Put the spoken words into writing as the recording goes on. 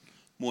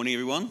Morning,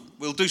 everyone.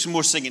 We'll do some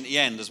more singing at the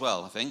end as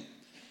well, I think.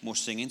 More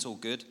singing, it's all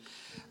good.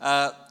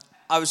 I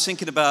was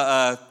thinking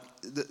about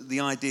the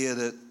idea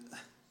that,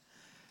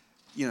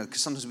 you know,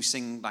 because sometimes we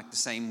sing like the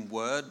same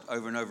word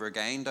over and over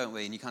again, don't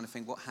we? And you kind of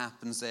think, what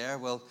happens there?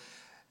 Well,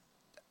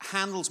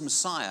 Handel's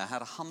Messiah had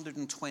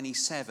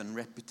 127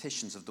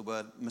 repetitions of the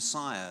word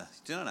Messiah.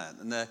 Do you know that?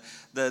 And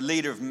the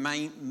leader of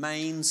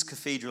Mainz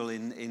Cathedral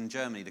in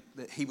Germany,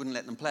 he wouldn't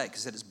let them play it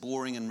because he said it's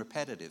boring and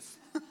repetitive.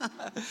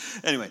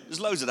 Anyway, there's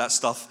loads of that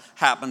stuff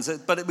happens.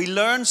 But we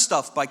learn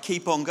stuff by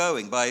keep on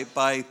going,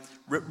 by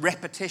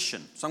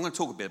repetition. So I'm going to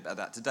talk a bit about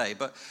that today.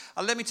 But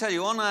let me tell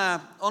you,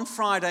 on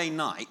Friday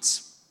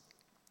night,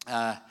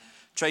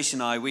 Tracy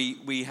and I,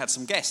 we had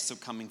some guests who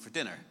were coming for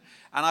dinner.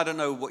 And I don't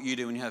know what you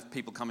do when you have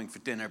people coming for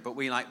dinner, but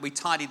we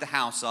tidied the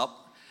house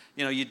up.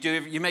 You know,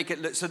 you make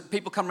it look, so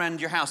people come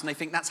around your house and they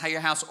think that's how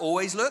your house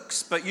always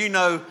looks, but you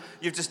know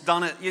you've just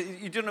done it.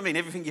 You do what I mean?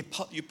 Everything,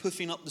 you're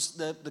puffing up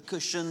the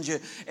cushions,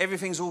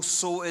 everything's all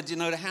sorted, you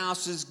know, the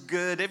house is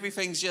good,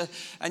 and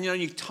you know,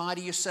 you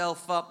tidy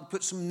yourself up,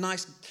 put some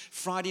nice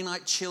Friday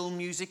night chill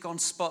music on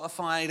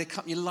Spotify,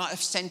 you light a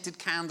scented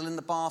candle in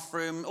the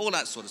bathroom, all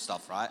that sort of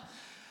stuff, right?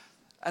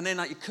 And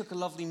then you cook a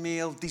lovely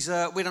meal,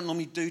 dessert. We don't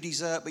normally do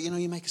dessert, but you know,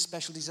 you make a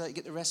special dessert, you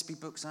get the recipe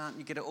books out, and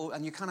you get it all,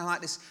 and you kind of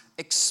like this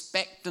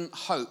expectant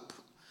hope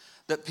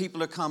that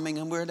people are coming,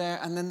 and we're there.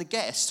 And then the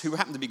guest, who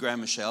happened to be Graham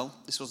and Michelle,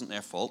 this wasn't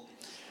their fault.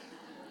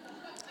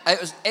 It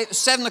was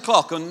 7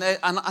 o'clock, and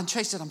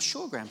Chase said, "I'm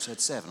sure Graham said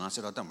 7." And I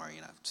said, "Oh, don't worry,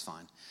 you know, it's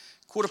fine."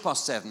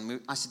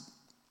 7:15. I said,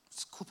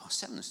 "It's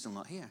 7:15. They're still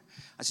not here."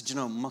 I said, "You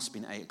know, it must have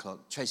been 8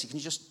 o'clock. Tracy, can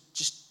you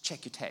just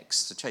check your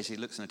text?" So Tracy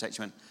looks in the text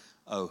and went,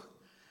 "Oh,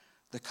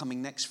 they're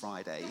coming next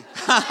Friday."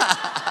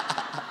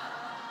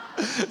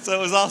 So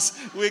it was us.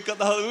 We had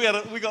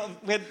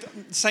the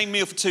same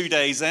meal for 2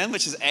 days then,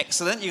 which is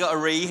excellent. You got a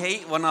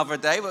reheat one other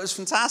day, but it was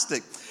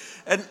fantastic.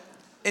 And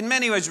in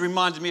many ways, it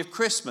reminded me of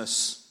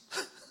Christmas.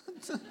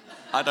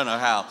 I don't know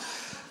how.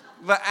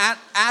 But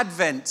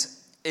Advent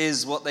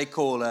is what they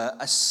call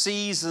a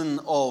season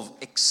of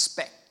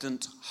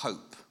expectant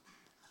hope.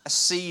 A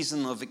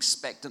season of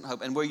expectant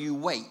hope, and where you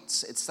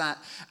wait. It's that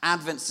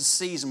Advent's the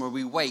season where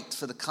we wait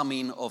for the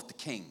coming of the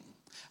King.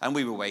 And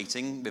we were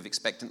waiting with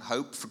expectant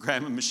hope for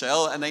Graham and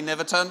Michelle, and they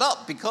never turned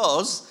up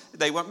because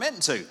they weren't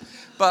meant to.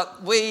 But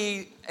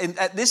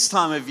at this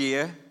time of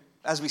year,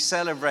 as we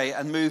celebrate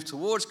and move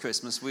towards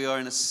Christmas, we are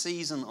in a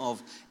season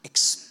of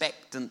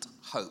expectant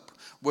hope,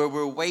 where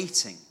we're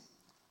waiting,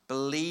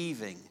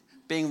 believing,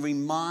 being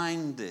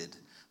reminded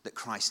that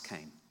Christ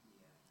came.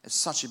 It's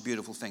such a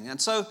beautiful thing.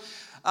 And so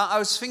I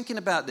was thinking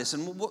about this,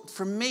 and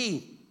for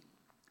me,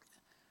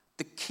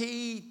 the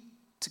key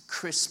to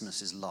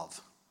Christmas is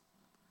love.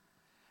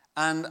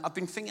 And I've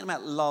been thinking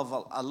about love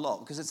a lot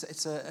because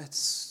it's a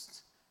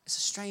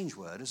strange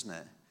word, isn't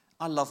it?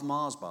 I love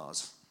Mars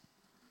bars,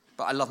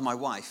 but I love my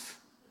wife.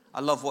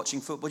 I love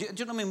watching football. Do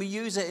you know what I mean? We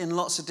use it in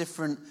lots of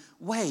different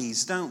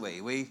ways, don't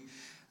we?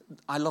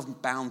 I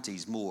love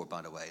bounties more,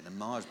 by the way, than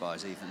Mars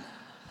bars even.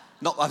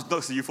 Not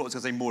that you thought I was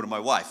going to say more than my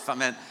wife. I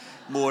meant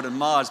more than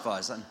Mars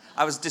bars. And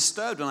I was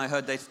disturbed when I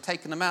heard they've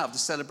taken them out of the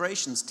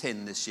celebrations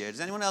tin this year.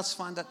 Does anyone else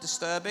find that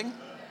disturbing?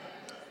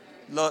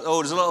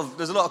 Oh,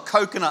 there's a lot of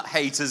coconut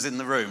haters in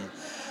the room.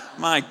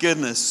 My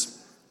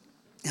goodness.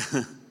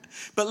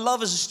 But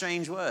love is a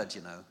strange word,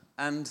 you know.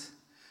 And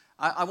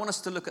I want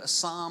us to look at a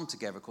psalm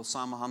together called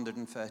Psalm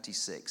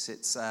 136. It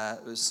was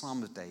a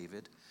Psalm of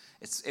David.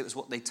 It's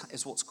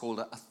what's called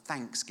a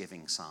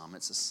thanksgiving psalm.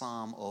 It's a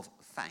psalm of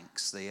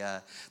thanks.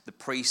 The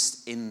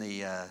priest in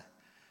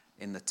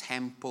the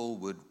temple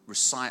would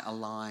recite a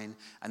line,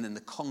 and then the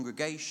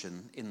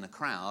congregation in the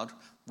crowd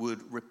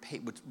would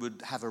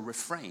have a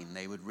refrain.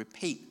 They would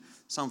repeat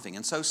something.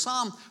 And so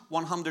Psalm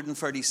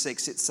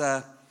 136, it's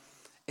a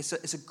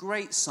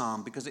great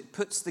psalm because it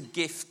puts the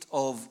gift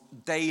of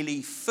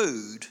daily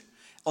food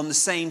on the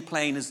same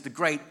plane as the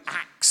great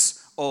acts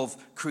of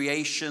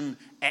creation,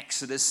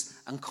 exodus,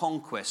 and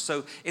conquest.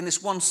 So in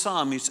this one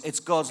psalm, it's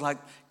God's like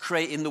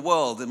creating the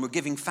world, and we're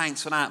giving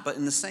thanks for that. But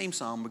in the same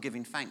psalm, we're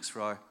giving thanks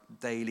for our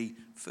daily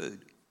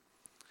food.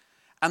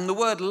 And the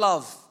word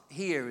love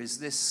here is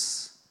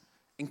this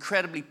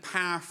incredibly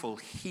powerful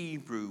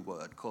Hebrew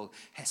word called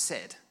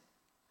hesed.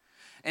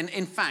 And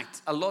in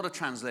fact, a lot of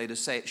translators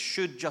say it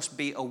should just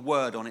be a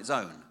word on its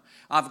own.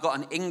 I've got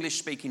an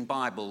English-speaking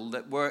Bible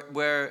that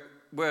where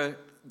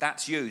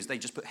that's used, they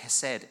just put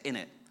hesed in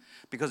it.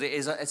 Because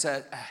it's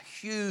a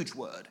huge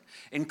word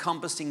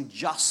encompassing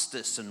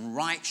justice and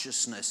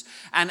righteousness.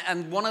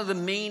 And one of the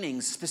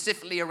meanings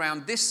specifically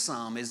around this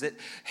psalm is that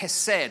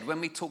hesed,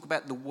 when we talk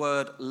about the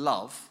word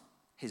love,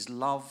 his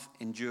love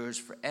endures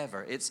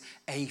forever. It's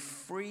a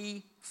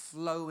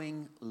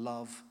free-flowing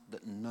love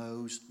that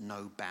knows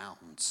no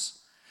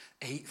bounds.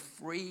 A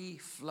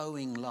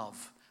free-flowing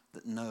love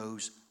that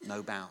knows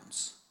no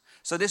bounds.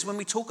 So when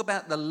we talk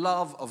about the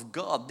love of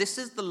God, this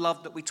is the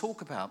love that we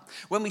talk about.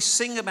 When we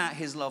sing about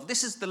his love,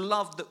 this is the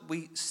love that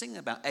we sing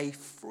about, a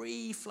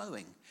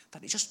free-flowing,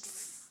 that it just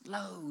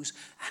flows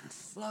and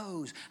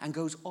flows and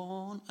goes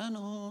on and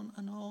on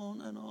and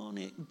on and on.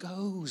 It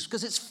goes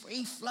because it's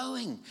free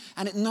flowing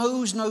and it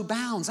knows no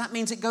bounds. That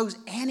means it goes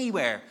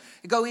anywhere.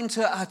 It goes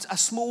into a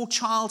small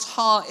child's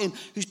heart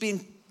who's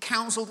being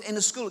counseled in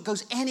a school. It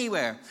goes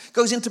anywhere. It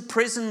goes into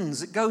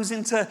prisons. It goes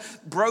into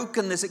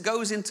brokenness. It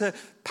goes into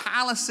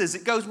palaces.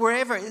 It goes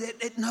wherever.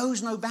 It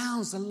knows no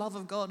bounds. The love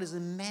of God is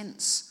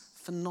immense,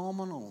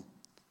 phenomenal,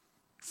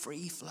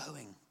 free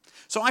flowing.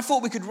 So I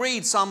thought we could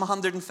read Psalm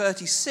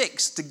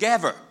 136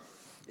 together,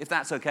 if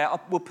that's okay.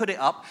 We'll put it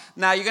up.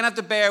 Now, you're going to have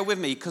to bear with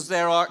me because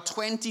there are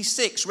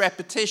 26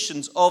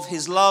 repetitions of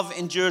his love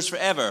endures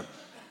forever.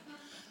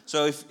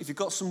 So if you've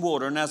got some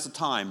water, now's the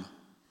time.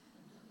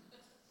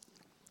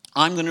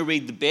 I'm going to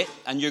read the bit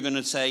and you're going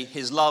to say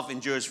his love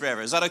endures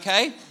forever. Is that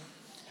okay?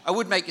 I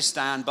would make you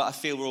stand, but I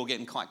feel we're all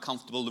getting quite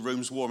comfortable. The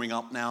room's warming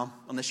up now,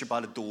 unless you're by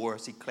the door. I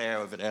see Claire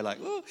over there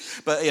like, ooh.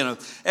 But,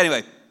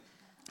 anyway.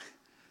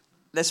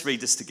 Let's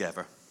read this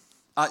together.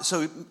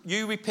 So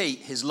you repeat,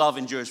 his love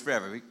endures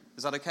forever.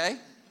 Is that okay?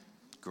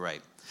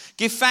 Great.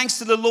 Give thanks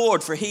to the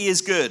Lord, for he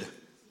is good.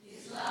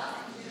 His love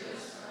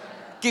endures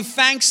forever. Give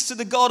thanks to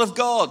the God of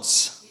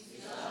gods.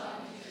 His love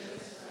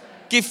endures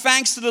forever. Give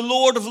thanks to the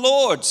Lord of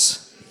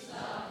lords. His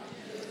love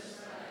endures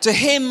forever. To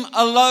him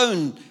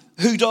alone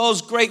who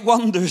does great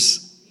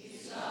wonders.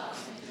 His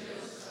love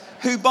endures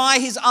forever. Who by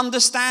his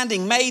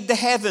understanding made the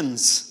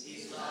heavens.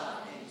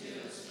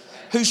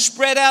 Who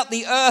spread out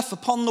the earth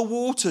upon the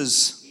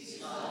waters,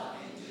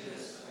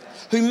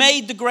 who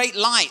made the great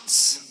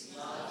lights,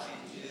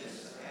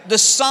 the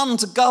sun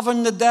to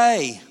govern the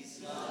day,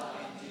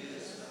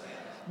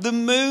 the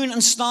moon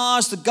and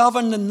stars to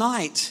govern the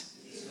night,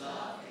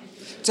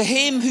 to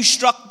him who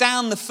struck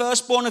down the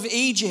firstborn of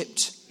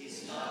Egypt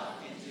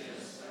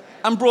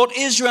and brought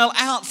Israel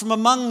out from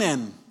among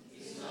them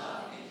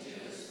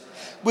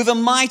with a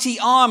mighty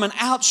arm and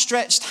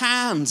outstretched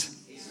hand.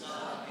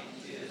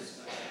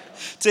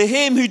 To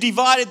him who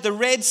divided the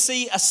Red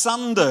Sea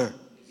asunder.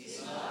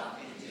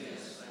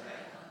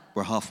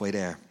 We're halfway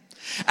there.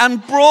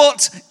 And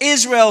brought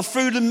Israel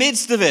through the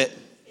midst of it.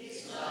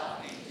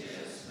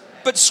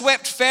 But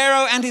swept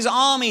Pharaoh and his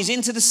armies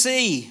into the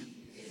sea.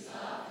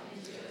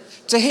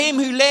 To him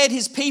who led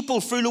his people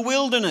through the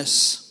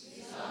wilderness.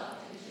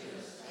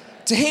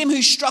 To him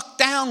who struck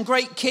down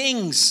great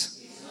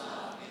kings.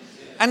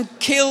 And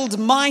killed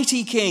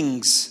mighty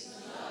kings.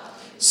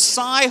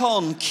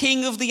 Sihon,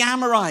 king of the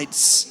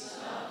Amorites.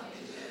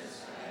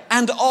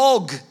 And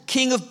Og,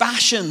 king of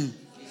Bashan,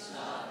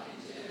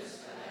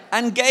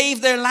 and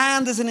gave their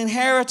land as an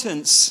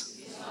inheritance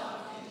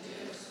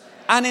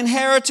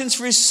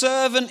for his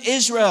servant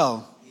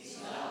Israel.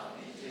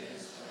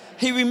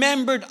 He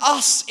remembered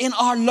us in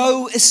our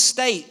low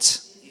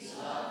estate.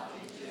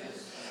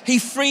 He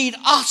freed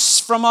us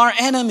from our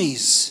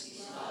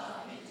enemies.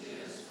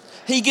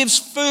 He gives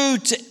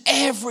food to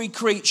every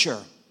creature.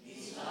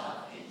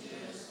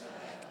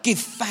 Give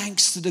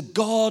thanks to the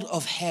God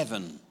of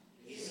heaven.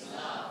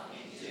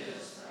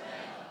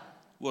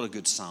 What a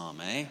good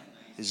psalm, eh?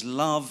 His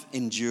love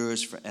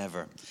endures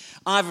forever.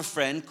 I have a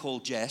friend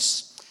called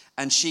Jess,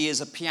 and she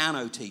is a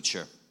piano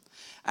teacher.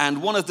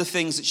 And one of the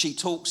things that she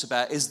talks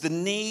about is the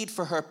need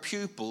for her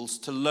pupils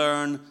to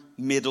learn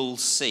middle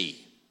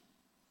C.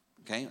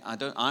 Okay, I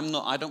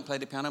don't play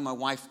the piano. My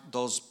wife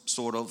does,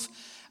 sort of.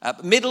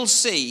 Middle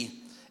C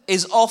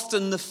is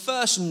often the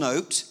first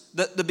note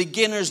that the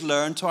beginners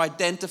learn to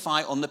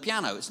identify on the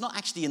piano. It's not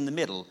actually in the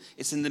middle.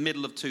 It's in the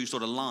middle of two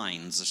sort of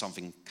lines or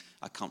something.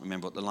 I can't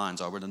remember what the lines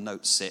are, where the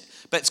notes sit.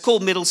 But it's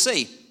called middle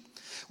C.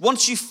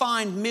 Once you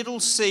find middle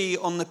C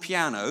on the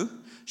piano,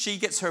 she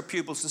gets her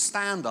pupils to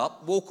stand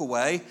up, walk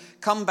away,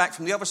 come back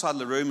from the other side of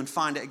the room and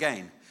find it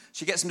again.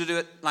 She gets them to do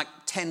it like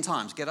 10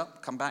 times. Get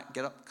up, come back,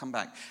 get up, come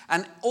back.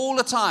 And all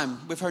the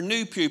time with her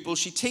new pupils,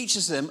 she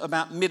teaches them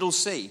about middle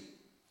C.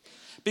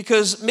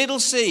 Because middle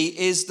C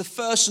is the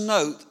first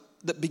note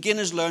that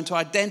beginners learn to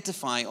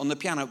identify on the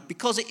piano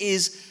because it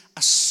is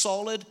a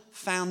solid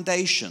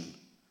foundation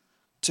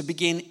to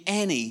begin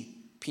any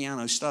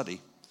piano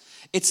study.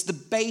 It's the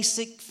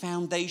basic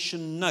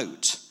foundation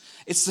note.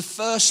 It's the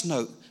first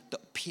note that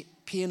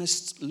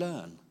pianists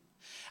learn.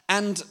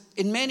 And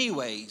in many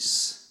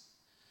ways,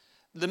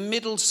 the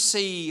middle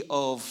C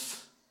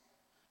of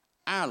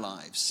our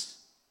lives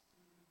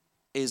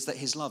is that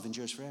his love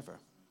endures forever.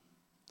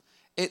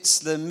 It's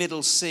the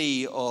middle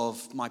C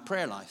of my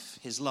prayer life.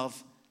 His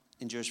love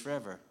endures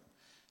forever.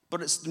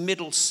 But it's the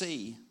middle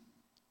C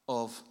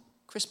of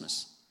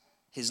Christmas.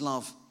 His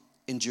love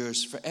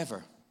endures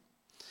forever.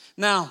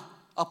 Now,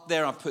 up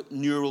there I put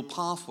neural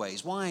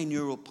pathways. Why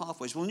neural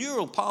pathways? Well,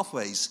 neural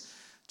pathways,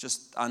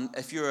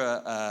 if you're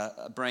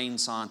a brain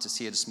scientist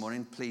here this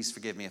morning, please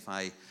forgive me if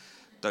I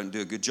don't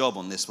do a good job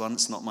on this one.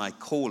 It's not my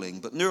calling.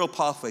 But neural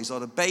pathways are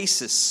the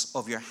basis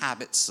of your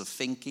habits of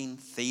thinking,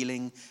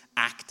 feeling,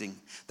 acting.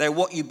 They're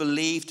what you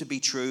believe to be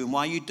true and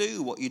why you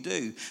do what you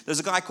do. There's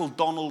a guy called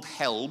Donald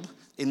Helb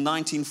in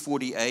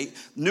 1948.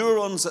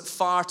 Neurons that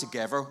fire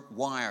together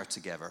wire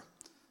together.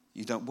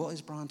 What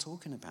is Brian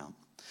talking about?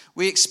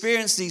 We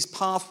experience these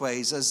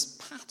pathways as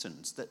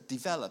patterns that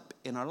develop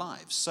in our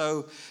lives.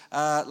 So,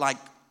 like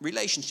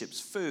relationships,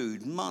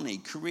 food, money,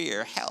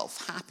 career,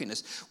 health,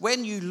 happiness.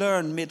 When you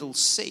learn middle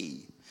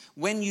C,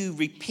 when you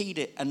repeat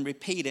it and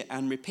repeat it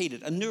and repeat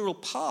it, a neural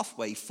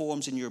pathway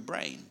forms in your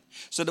brain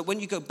so that when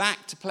you go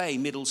back to play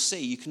middle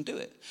C, you can do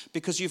it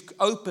because you've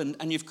opened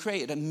and you've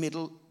created a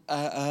neural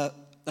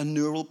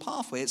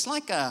pathway. It's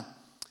like a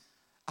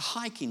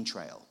hiking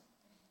trail,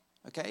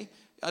 okay?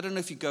 I don't know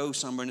if you go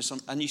somewhere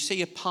and you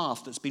see a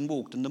path that's been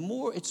walked, and the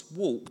more it's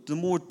walked, the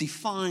more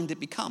defined it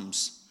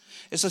becomes.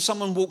 It's if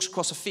someone walks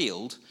across a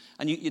field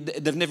and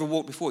they've never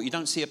walked before, you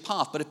don't see a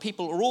path. But if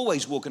people are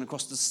always walking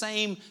across the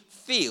same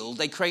field,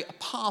 they create a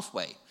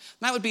pathway.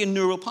 That would be a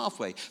neural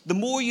pathway. The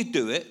more you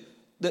do it,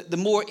 the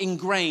more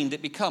ingrained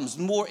it becomes,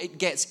 the more it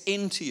gets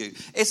into you.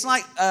 It's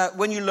like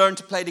when you learn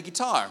to play the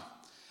guitar.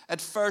 At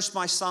first,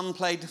 my son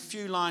played a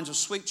few lines of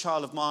Sweet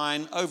Child of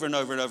Mine over and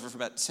over and over for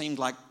about, it seemed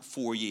like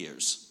 4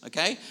 years,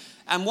 okay?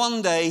 And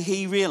one day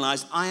he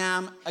realized, I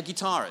am a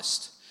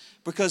guitarist.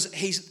 Because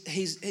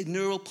his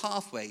neural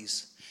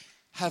pathways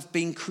have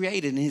been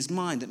created in his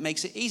mind that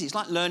makes it easy. It's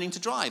like learning to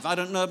drive. I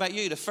don't know about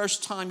you. The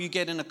first time you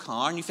get in a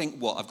car and you think,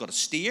 what, I've got to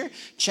steer,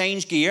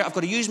 change gear, I've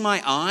got to use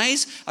my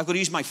eyes, I've got to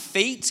use my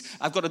feet,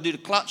 I've got to do the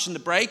clutch and the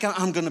brake,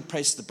 I'm going to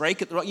press the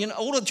brake at the right, do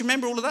you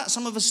remember all of that?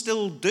 Some of us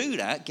still do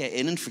that, get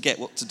in and forget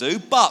what to do,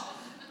 but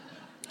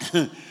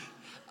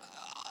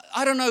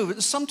I don't know,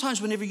 but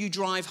sometimes whenever you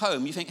drive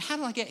home, you think, how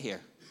did I get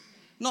here?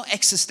 Not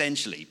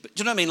existentially, but do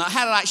you know what I mean? Like,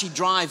 how did I actually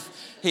drive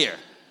here?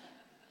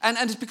 And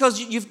it's because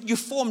you've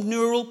formed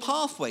neural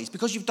pathways,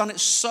 because you've done it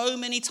so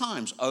many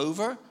times,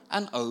 over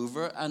and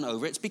over and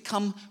over. It's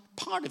become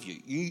part of you.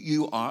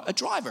 You are a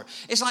driver.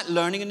 It's like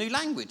learning a new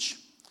language.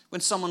 When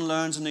someone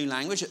learns a new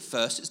language, at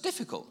first it's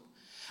difficult.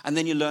 And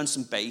then you learn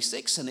some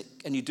basics, and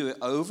you do it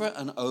over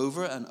and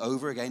over and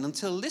over again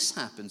until this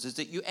happens, is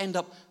that you end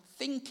up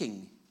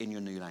thinking in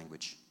your new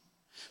language.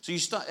 So you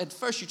start, at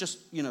first you're just,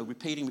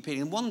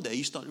 repeating, and one day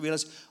you start to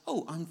realize,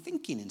 oh, I'm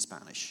thinking in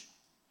Spanish.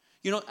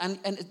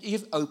 And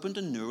you've opened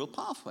a neural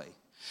pathway.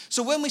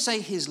 So when we say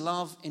his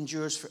love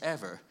endures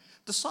forever,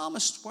 the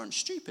psalmists weren't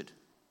stupid.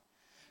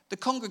 The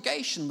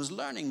congregation was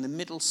learning the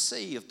middle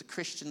C of the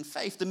Christian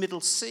faith, the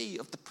middle C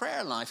of the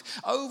prayer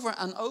life. Over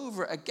and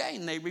over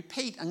again, they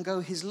repeat and go,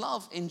 his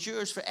love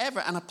endures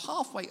forever. And a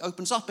pathway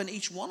opens up in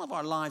each one of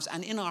our lives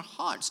and in our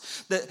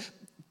hearts that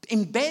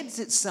embeds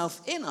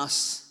itself in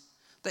us.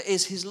 That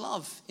is, his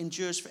love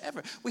endures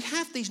forever. We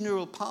have these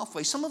neural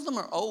pathways. Some of them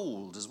are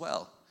old as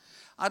well.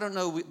 I don't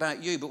know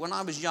about you, but when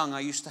I was young, I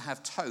used to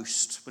have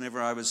toast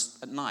whenever I was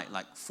at night,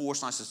 like 4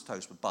 slices of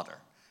toast with butter.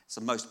 It's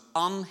the most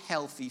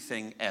unhealthy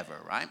thing ever,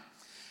 right?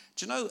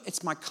 Do you know,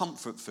 it's my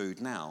comfort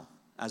food now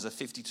as a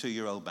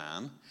 52-year-old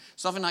man.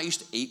 Something I used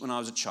to eat when I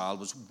was a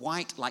child was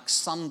white, like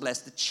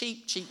sun-blessed, the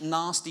cheap,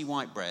 nasty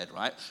white bread,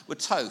 right, with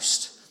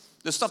toast.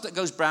 The stuff that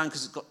goes brown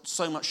because it's got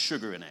so much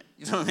sugar in it.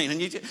 You know what I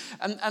mean?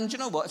 And you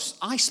know what? If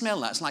I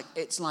smell that.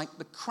 It's like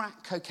the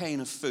crack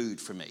cocaine of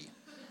food for me.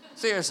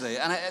 Seriously.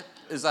 And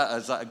is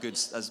that a good?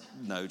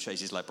 No,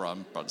 Tracy's like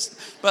Brian Brunson.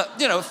 But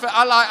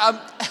I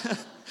like.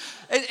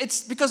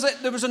 It's because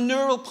there was a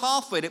neural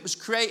pathway that was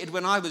created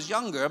when I was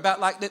younger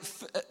about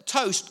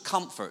toast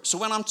comfort. So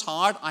when I'm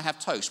tired, I have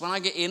toast. When I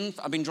get in,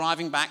 I've been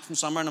driving back from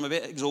somewhere and I'm a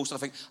bit exhausted, I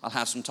think I'll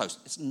have some toast.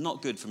 It's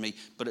not good for me,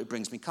 but it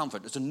brings me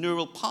comfort. There's a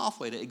neural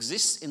pathway that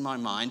exists in my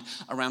mind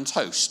around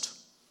toast.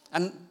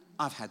 And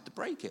I've had to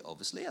break it,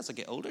 obviously. As I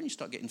get older and you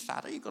start getting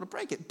fatter, you've got to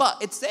break it. But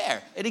it's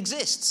there. It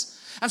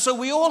exists. And so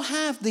we all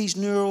have these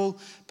neural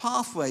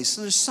pathways.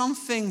 So there's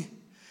something.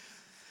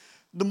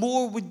 The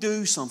more we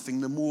do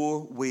something, the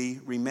more we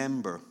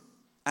remember.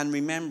 And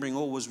remembering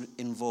always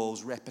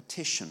involves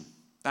repetition.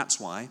 That's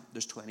why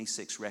there's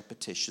 26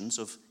 repetitions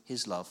of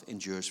his love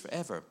endures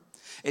forever.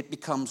 It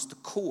becomes the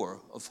core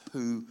of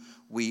who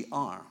we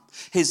are.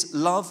 His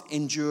love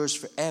endures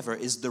forever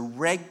is the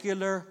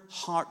regular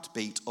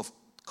heartbeat of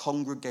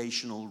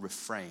congregational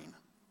refrain.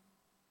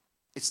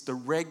 It's the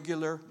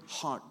regular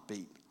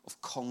heartbeat of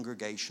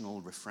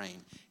congregational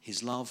refrain.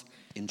 His love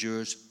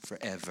endures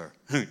forever,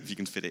 if you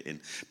can fit it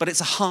in. But it's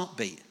a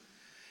heartbeat.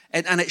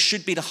 And it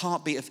should be the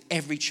heartbeat of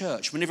every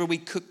church. Whenever we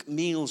cook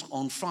meals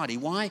on Friday.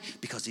 Why?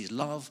 Because his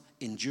love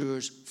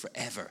endures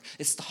forever.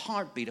 It's the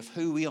heartbeat of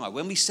who we are.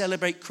 When we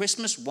celebrate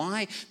Christmas,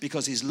 why?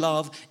 Because his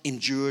love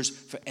endures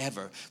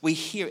forever. We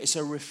hear it's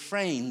a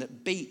refrain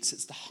that beats.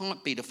 It's the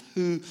heartbeat of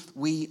who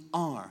we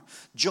are.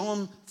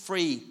 John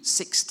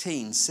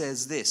 3:16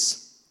 says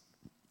this.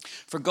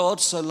 For God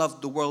so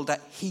loved the world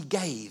that he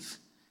gave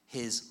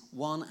his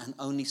one and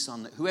only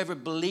Son, that whoever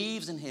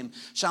believes in him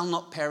shall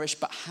not perish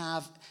but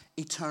have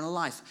eternal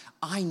life.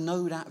 I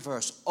know that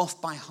verse off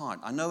by heart.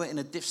 I know it in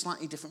a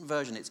slightly different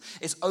version.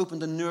 It's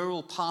opened a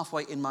neural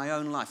pathway in my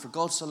own life. For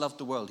God so loved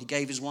the world, he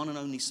gave his one and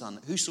only Son,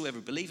 that whosoever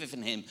believeth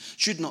in him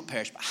should not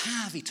perish, but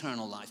have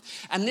eternal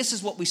life. And this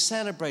is what we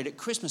celebrate at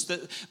Christmas,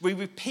 that we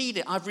repeat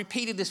it. I've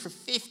repeated this for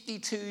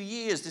 52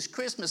 years, this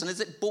Christmas. And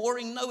is it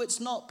boring? No, it's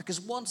not, because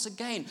once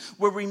again,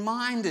 we're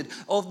reminded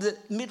of the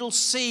middle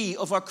C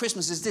of our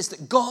Christmas is this,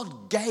 that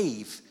God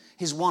gave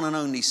his one and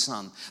only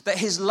Son. That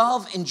his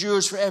love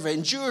endures forever,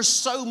 endures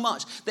so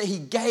much that he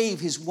gave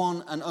his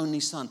one and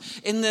only Son.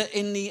 In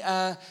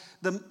the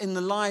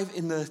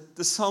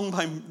song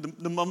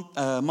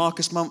by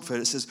Marcus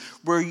Mumford, it says,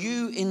 where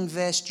you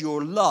invest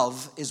your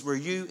love is where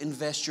you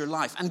invest your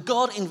life. And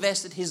God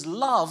invested his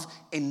love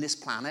in this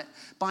planet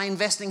by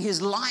investing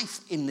his life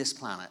in this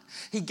planet.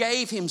 He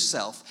gave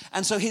himself.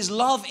 And so his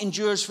love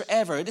endures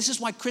forever. This is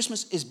why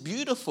Christmas is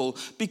beautiful,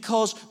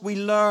 because we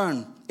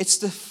learn. It's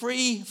the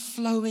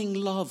free-flowing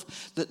love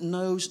that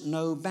knows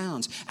no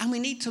bounds. And we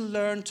need to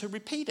learn to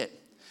repeat it.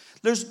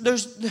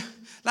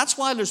 That's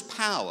why there's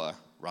power,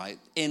 right,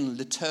 in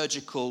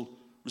liturgical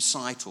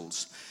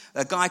recitals.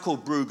 A guy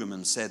called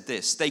Brueggemann said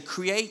this: they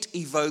create,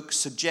 evoke,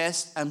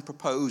 suggest, and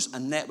propose a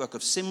network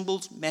of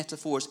symbols,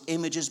 metaphors,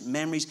 images,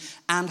 memories,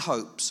 and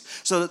hopes,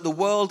 so that the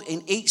world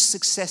in each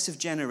successive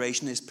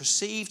generation is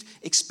perceived,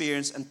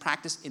 experienced, and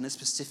practiced in a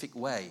specific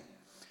way.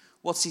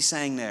 What's he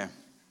saying there?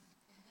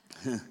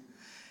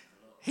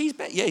 He's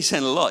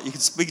saying a lot.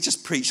 We could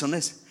just preach on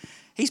this.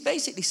 He's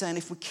basically saying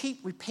if we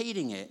keep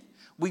repeating it,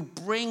 we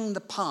bring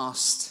the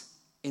past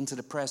into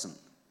the present.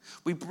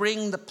 We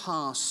bring the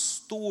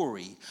past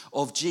story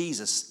of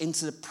Jesus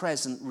into the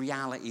present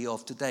reality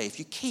of today. If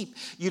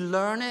you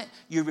learn it,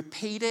 you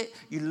repeat it,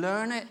 you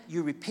learn it,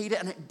 you repeat it,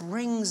 and it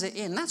brings it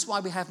in. That's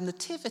why we have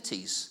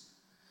nativities.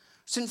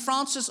 St.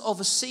 Francis of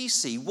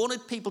Assisi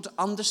wanted people to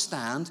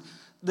understand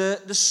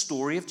the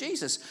story of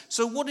Jesus.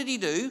 So what did he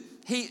do?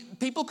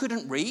 People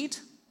couldn't read.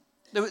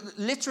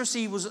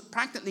 Literacy was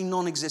practically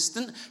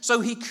non-existent. So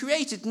he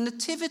created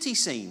nativity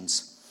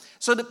scenes.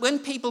 So that when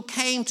people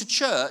came to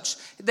church,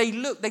 they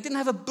didn't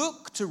have a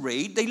book to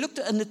read. They looked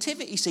at a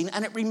nativity scene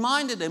and it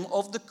reminded them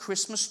of the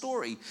Christmas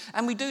story.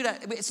 And we do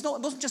that. It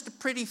wasn't just a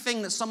pretty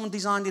thing that someone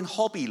designed in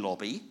Hobby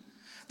Lobby.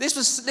 This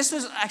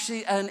was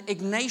actually an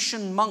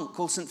Ignatian monk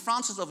called St.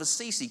 Francis of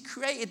Assisi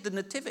created the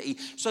nativity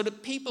so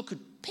that people could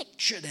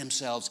picture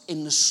themselves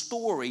in the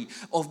story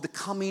of the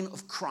coming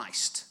of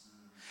Christ.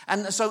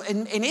 And so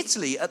in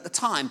Italy at the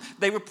time,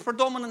 they were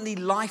predominantly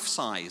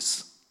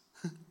life-size.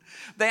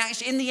 They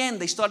actually, in the end,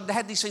 they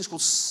had these things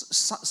called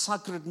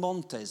sacred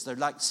montes. They're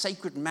like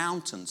sacred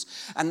mountains.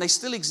 And they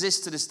still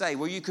exist to this day,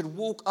 where you could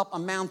walk up a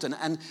mountain,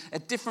 and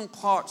at different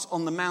parts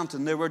on the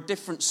mountain, there were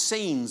different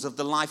scenes of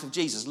the life of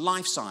Jesus,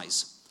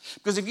 life-size.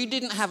 Because if you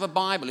didn't have a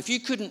Bible, if you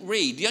couldn't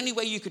read, the only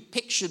way you could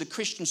picture the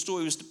Christian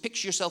story was to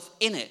picture yourself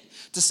in it,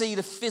 to see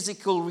the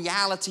physical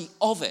reality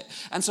of it.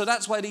 And so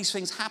that's why these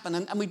things happen.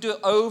 And we do it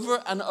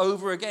over and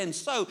over again.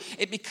 So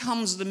it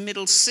becomes the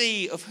middle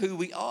C of who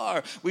we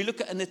are. We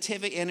look at a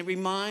nativity and it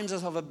reminds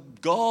us of a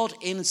God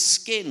in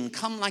skin,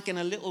 come like in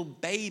a little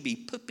baby,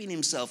 pooping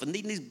himself and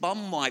needing his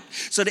bum wiped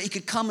so that he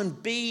could come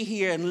and be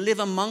here and live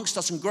amongst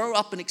us and grow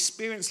up and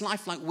experience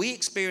life like we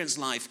experience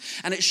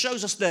life. And it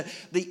shows us the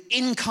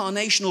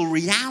incarnational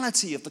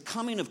reality of the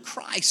coming of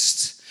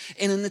Christ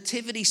in a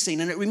nativity scene.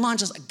 And it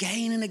reminds us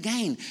again and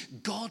again,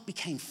 God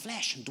became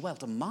flesh and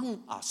dwelt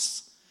among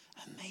us.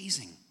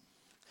 Amazing.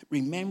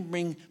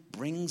 Remembering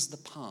brings the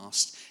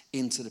past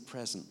into the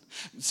present.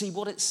 See,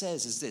 what it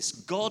says is this: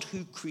 God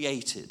who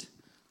created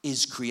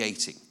is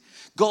creating.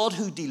 God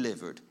who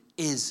delivered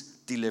is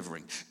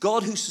delivering.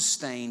 God who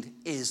sustained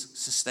is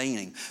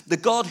sustaining. The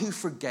God who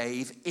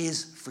forgave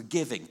is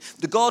forgiving.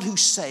 The God who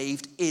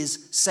saved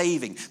is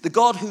saving. The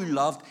God who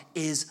loved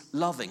is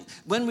loving.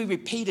 When we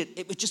repeat it,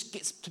 it just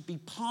gets to be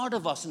part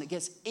of us and it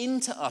gets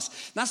into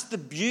us. That's the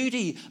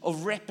beauty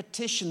of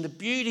repetition, the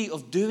beauty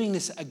of doing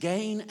this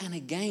again and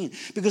again,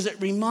 because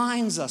it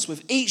reminds us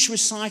with each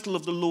recital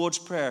of the Lord's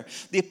Prayer,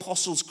 the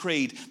Apostles'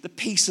 Creed, the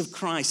peace of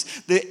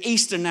Christ, the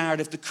Easter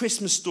narrative, the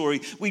Christmas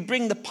story, we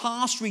bring the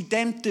past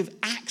redemptive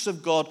acts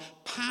of God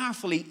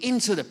powerfully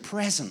into the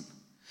present.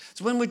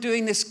 So when we're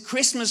doing this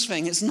Christmas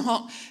thing,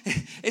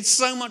 it's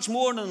so much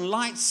more than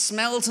lights,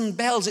 smells, and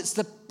bells.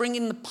 It's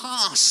bringing the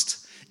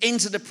past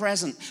into the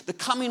present, the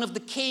coming of the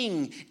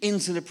King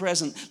into the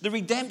present, the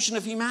redemption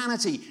of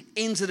humanity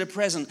into the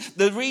present.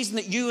 The reason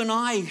that you and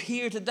I are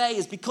here today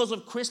is because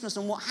of Christmas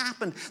and what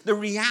happened, the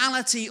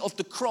reality of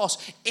the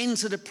cross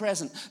into the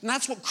present. And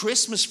that's what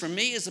Christmas for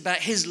me is about,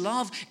 his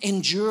love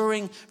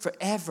enduring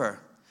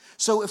forever.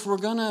 So if we're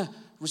going to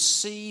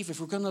receive, if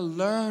we're going to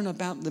learn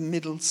about the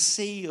middle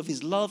C of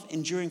his love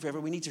enduring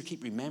forever, we need to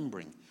keep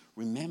remembering.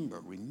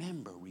 Remember.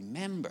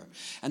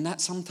 And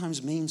that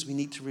sometimes means we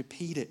need to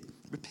repeat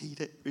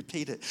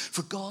it.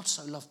 For God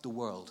so loved the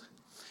world,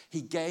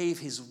 he gave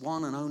his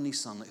one and only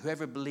Son, that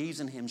whoever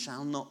believes in him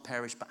shall not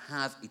perish but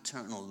have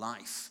eternal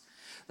life.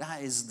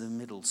 That is the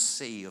middle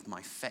C of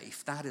my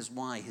faith. That is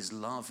why his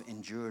love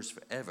endures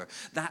forever.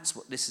 That's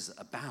what this is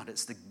about.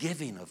 It's the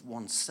giving of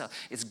oneself.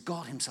 It's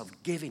God himself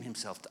giving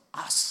himself to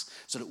us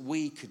so that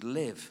we could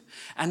live.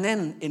 And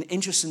then,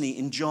 interestingly,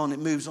 in John, it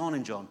moves on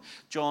in John.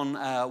 John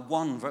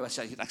 1,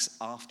 actually, that's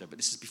after, but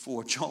this is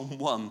before John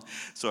 1.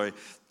 Sorry.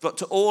 But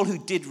to all who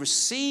did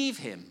receive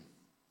him,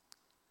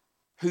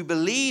 who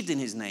believed in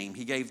his name,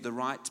 he gave the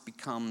right to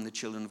become the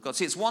children of God.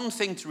 See, it's one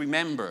thing to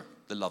remember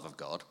the love of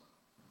God.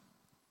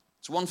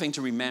 It's one thing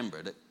to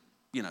remember that,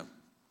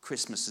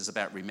 Christmas is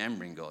about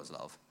remembering God's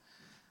love.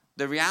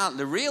 The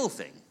real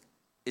thing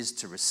is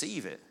to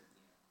receive it,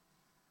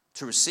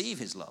 to receive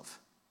his love.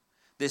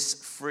 This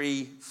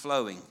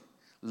free-flowing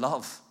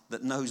love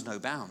that knows no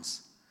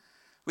bounds.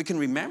 We can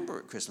remember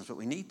at Christmas, but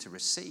we need to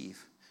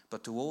receive.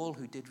 But to all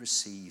who did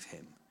receive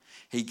him,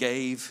 he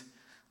gave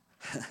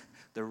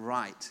the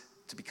right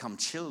to become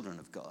children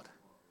of God.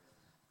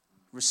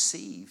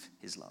 Receive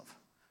his love.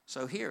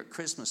 So here at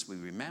Christmas we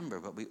remember,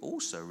 but we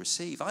also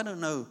receive. I don't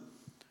know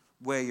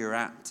where you're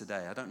at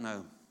today. I don't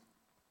know.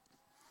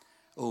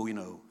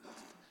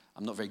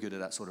 I'm not very good at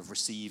that sort of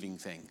receiving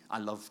thing. I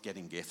love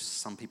getting gifts.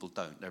 Some people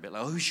don't. They're a bit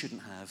like, you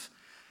shouldn't have.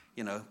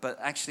 But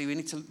actually we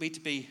need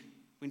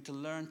to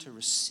learn to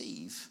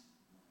receive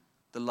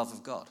the love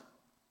of God.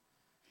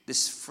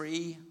 This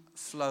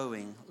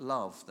free-flowing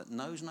love that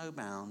knows no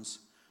bounds,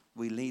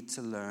 we need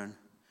to learn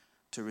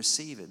to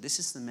receive it. This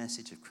is the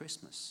message of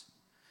Christmas,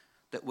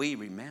 that we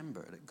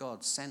remember that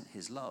God sent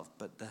his love,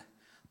 but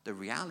the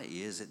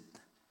reality is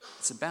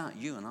it's about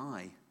you and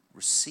I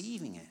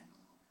receiving it.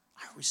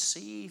 I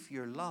receive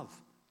your love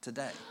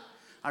today.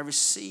 I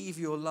receive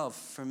your love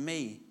from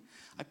me.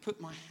 I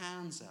put my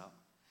hands out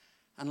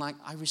and I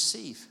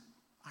receive.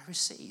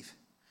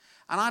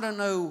 And I don't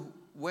know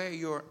where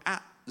you're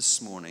at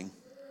this morning,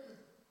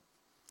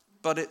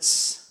 but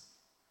it's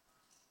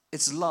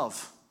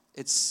love.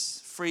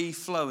 It's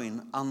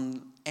free-flowing,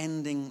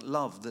 unending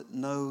love that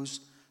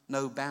knows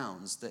no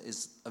bounds, that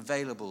is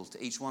available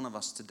to each one of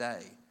us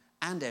today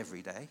and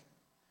every day.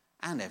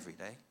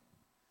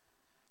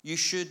 You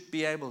should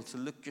be able to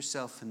look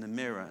yourself in the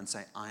mirror and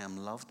say, I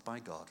am loved by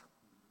God.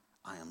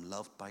 I am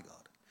loved by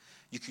God.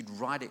 You could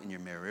write it in your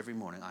mirror every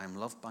morning, I am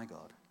loved by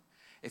God.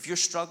 If you're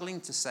struggling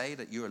to say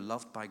that you're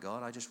loved by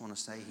God, I just want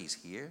to say he's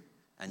here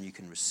and you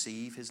can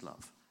receive his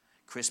love.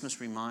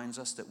 Christmas reminds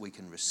us that we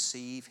can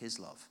receive his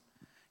love.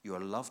 You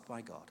are loved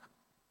by God.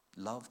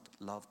 Loved,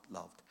 loved,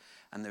 loved.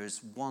 And there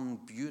is one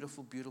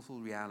beautiful, beautiful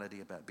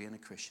reality about being a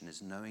Christian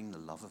is knowing the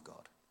love of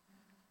God.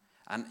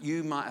 And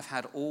you might have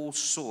had all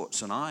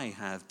sorts, and I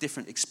have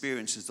different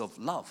experiences of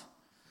love.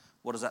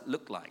 What does that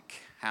look like?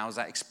 How is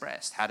that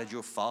expressed? How did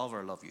your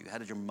father love you? How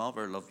did your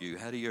mother love you?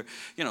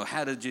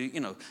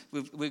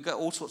 We've got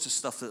all sorts of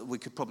stuff that we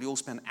could probably all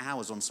spend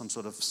hours on some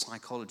sort of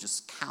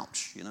psychologist's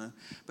couch,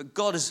 But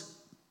God's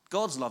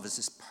love is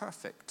this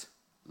perfect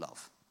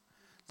love.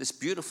 This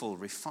beautiful,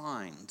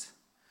 refined,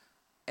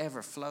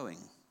 ever-flowing,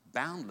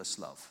 boundless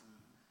love.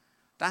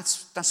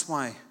 That's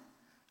why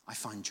I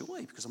find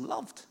joy, because I'm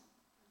loved.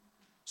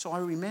 So I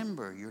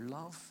remember your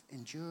love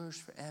endures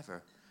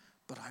forever,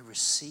 but I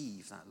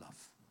receive that love.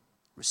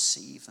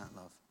 Receive that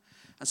love.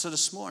 And so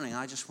this morning,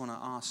 I just want to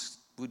ask,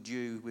 would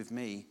you, with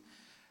me,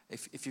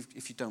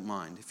 if you don't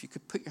mind, if you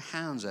could put your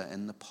hands out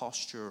in the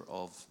posture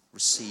of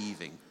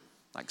receiving,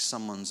 like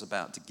someone's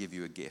about to give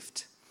you a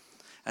gift.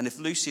 And if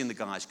Lucy and the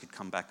guys could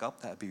come back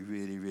up, that would be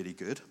really, really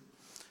good.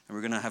 And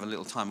we're going to have a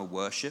little time of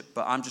worship,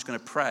 but I'm just going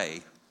to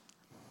pray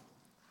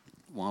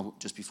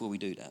just before we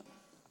do that.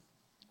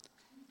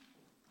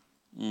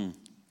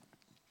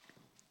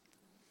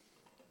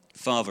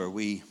 Father,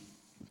 we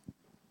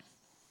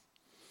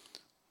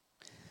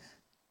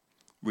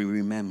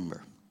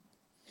remember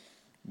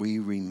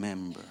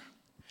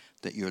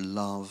that your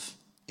love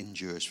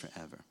endures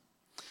forever.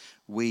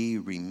 We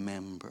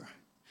remember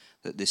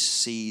that this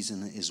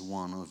season is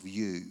one of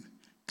you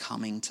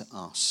coming to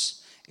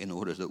us in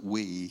order that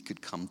we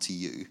could come to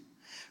you.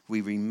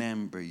 We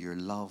remember your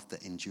love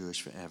that endures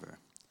forever.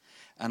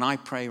 And I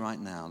pray right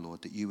now,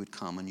 Lord, that you would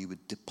come and you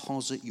would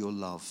deposit your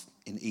love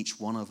in each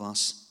one of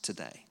us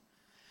today.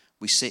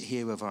 We sit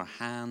here with our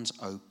hands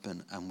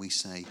open and we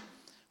say,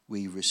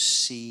 we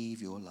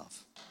receive your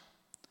love.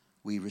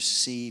 We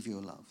receive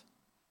your love.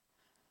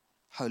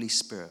 Holy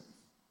Spirit,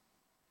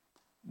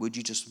 would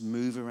you just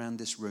move around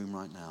this room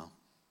right now?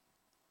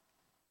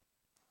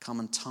 Come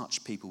and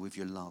touch people with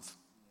your love.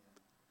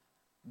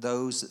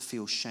 Those that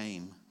feel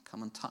shame,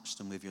 come and touch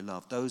them with your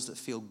love. Those that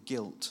feel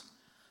guilt,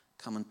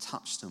 come and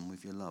touch them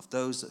with your love.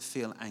 Those that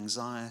feel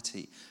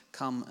anxiety,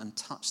 come and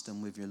touch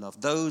them with your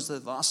love. Those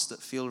of us that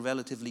feel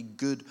relatively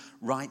good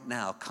right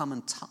now, come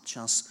and touch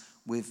us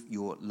with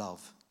your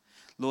love.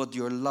 Lord,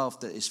 your love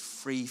that is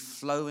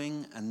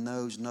free-flowing and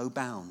knows no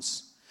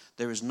bounds.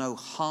 There is no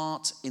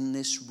heart in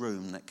this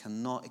room that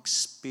cannot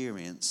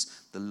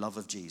experience the love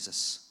of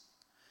Jesus.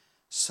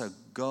 So,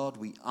 God,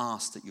 we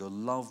ask that your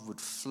love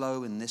would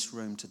flow in this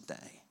room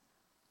today.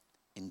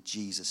 In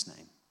Jesus'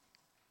 name,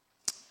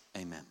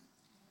 amen.